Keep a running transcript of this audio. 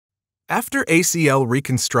After ACL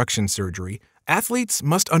reconstruction surgery, athletes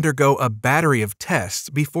must undergo a battery of tests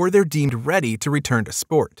before they're deemed ready to return to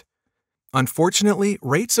sport. Unfortunately,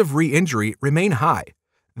 rates of re-injury remain high.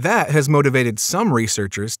 That has motivated some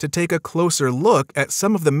researchers to take a closer look at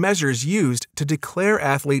some of the measures used to declare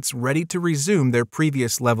athletes ready to resume their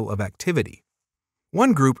previous level of activity.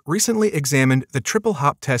 One group recently examined the triple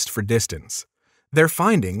hop test for distance. Their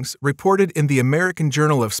findings, reported in the American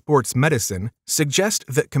Journal of Sports Medicine, suggest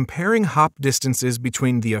that comparing hop distances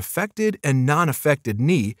between the affected and non-affected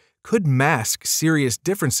knee could mask serious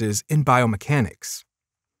differences in biomechanics.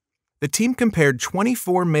 The team compared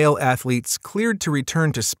 24 male athletes cleared to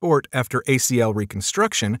return to sport after ACL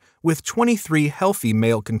reconstruction with 23 healthy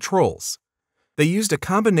male controls. They used a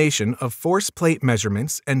combination of force plate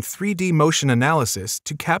measurements and 3D motion analysis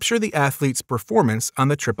to capture the athlete's performance on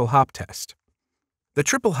the triple hop test. The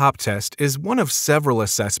triple hop test is one of several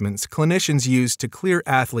assessments clinicians use to clear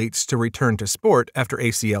athletes to return to sport after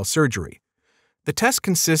ACL surgery. The test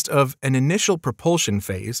consists of an initial propulsion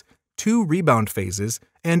phase, 2 rebound phases,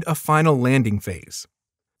 and a final landing phase.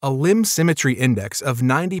 A limb symmetry index of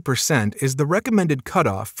 90% is the recommended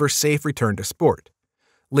cutoff for safe return to sport.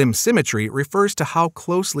 Limb symmetry refers to how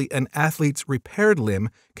closely an athlete's repaired limb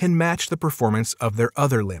can match the performance of their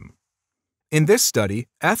other limb. In this study,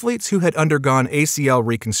 athletes who had undergone ACL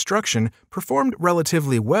reconstruction performed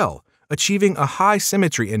relatively well, achieving a high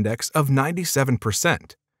symmetry index of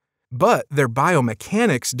 97%. But their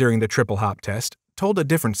biomechanics during the triple hop test told a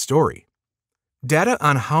different story. Data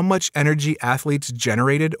on how much energy athletes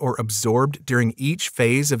generated or absorbed during each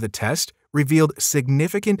phase of the test revealed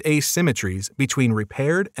significant asymmetries between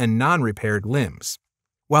repaired and non-repaired limbs.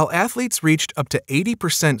 While athletes reached up to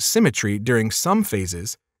 80% symmetry during some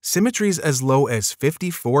phases, symmetries as low as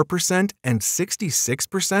 54% and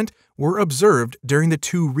 66% were observed during the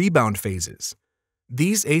 2 rebound phases.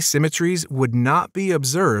 These asymmetries would not be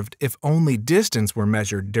observed if only distance were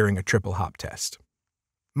measured during a triple hop test.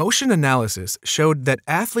 Motion analysis showed that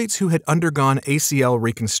athletes who had undergone ACL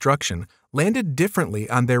reconstruction landed differently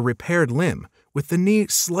on their repaired limb, with the knee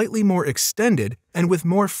slightly more extended and with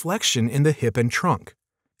more flexion in the hip and trunk.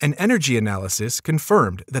 An energy analysis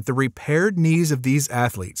confirmed that the repaired knees of these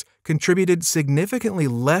athletes contributed significantly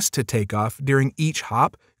less to takeoff during each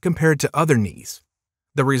hop compared to other knees.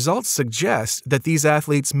 The results suggest that these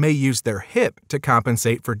athletes may use their hip to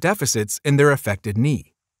compensate for deficits in their affected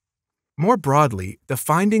knee. More broadly, the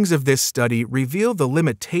findings of this study reveal the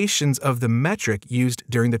limitations of the metric used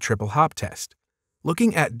during the triple hop test.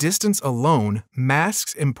 Looking at distance alone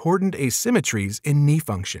masks important asymmetries in knee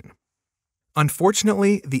function.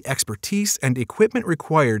 Unfortunately, the expertise and equipment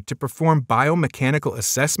required to perform biomechanical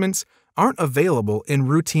assessments aren't available in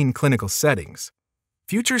routine clinical settings.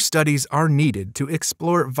 Future studies are needed to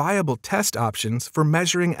explore viable test options for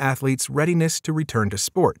measuring athletes' readiness to return to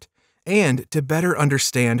sport, and to better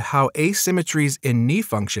understand how asymmetries in knee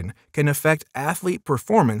function can affect athlete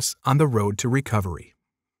performance on the road to recovery.